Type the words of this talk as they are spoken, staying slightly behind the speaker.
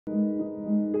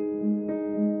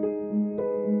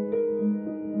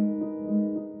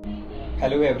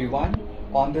Hello everyone.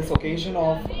 On this occasion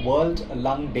of World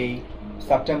Lung Day,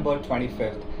 September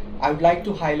 25th, I would like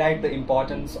to highlight the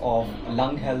importance of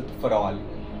lung health for all.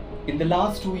 In the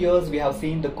last 2 years, we have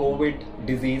seen the COVID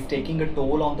disease taking a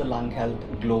toll on the lung health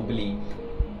globally.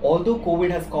 Although COVID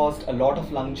has caused a lot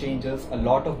of lung changes, a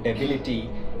lot of debility,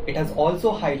 it has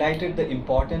also highlighted the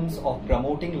importance of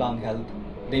promoting lung health,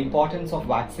 the importance of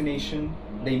vaccination,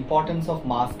 the importance of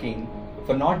masking,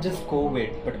 for not just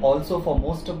COVID, but also for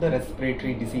most of the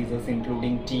respiratory diseases,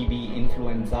 including TB,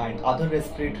 influenza, and other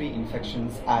respiratory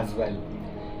infections as well.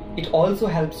 It also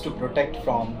helps to protect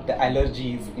from the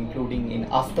allergies, including in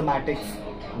asthmatics,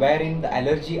 wherein the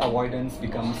allergy avoidance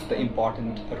becomes the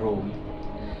important role.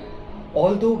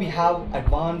 Although we have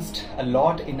advanced a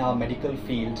lot in our medical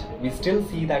field, we still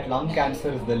see that lung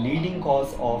cancer is the leading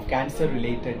cause of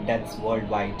cancer-related deaths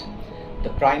worldwide.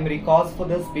 The primary cause for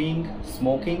this being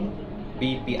smoking,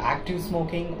 be it active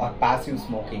smoking or passive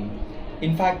smoking.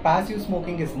 In fact, passive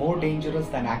smoking is more dangerous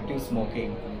than active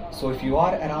smoking. So if you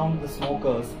are around the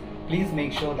smokers, please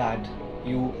make sure that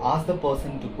you ask the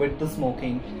person to quit the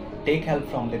smoking, take help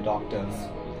from the doctors.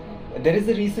 There is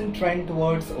a recent trend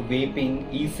towards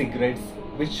vaping, e-cigarettes,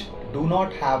 which do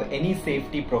not have any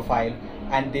safety profile,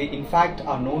 and they in fact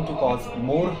are known to cause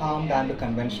more harm than the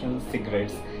conventional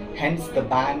cigarettes. Hence the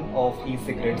ban of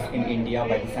e-cigarettes in India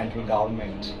by the central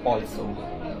government also.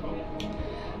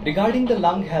 Regarding the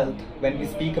lung health, when we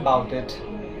speak about it,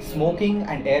 smoking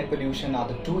and air pollution are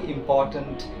the two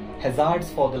important hazards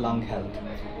for the lung health.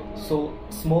 So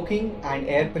smoking and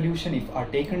air pollution, if are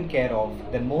taken care of,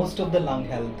 then most of the lung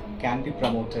health can be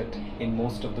promoted in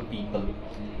most of the people.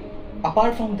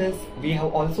 Apart from this, we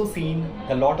have also seen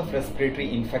a lot of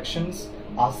respiratory infections,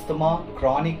 asthma,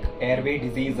 chronic airway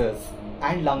diseases,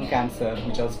 and lung cancer,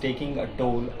 which is taking a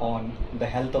toll on the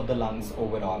health of the lungs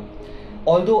overall.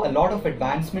 Although a lot of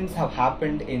advancements have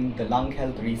happened in the lung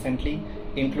health recently,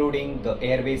 including the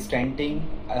airway stenting,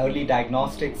 early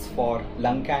diagnostics for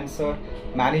lung cancer,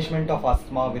 management of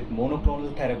asthma with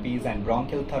monoclonal therapies and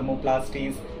bronchial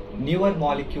thermoplasties, newer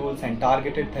molecules and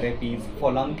targeted therapies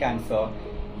for lung cancer,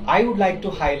 I would like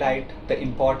to highlight the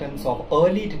importance of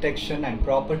early detection and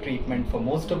proper treatment for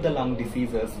most of the lung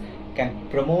diseases can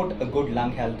promote a good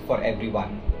lung health for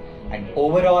everyone. And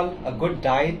overall, a good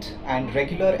diet and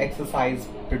regular exercise,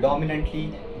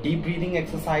 predominantly deep breathing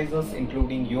exercises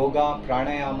including yoga,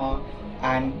 pranayama,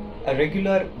 and a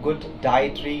regular good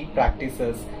dietary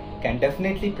practices can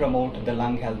definitely promote the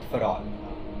lung health for all.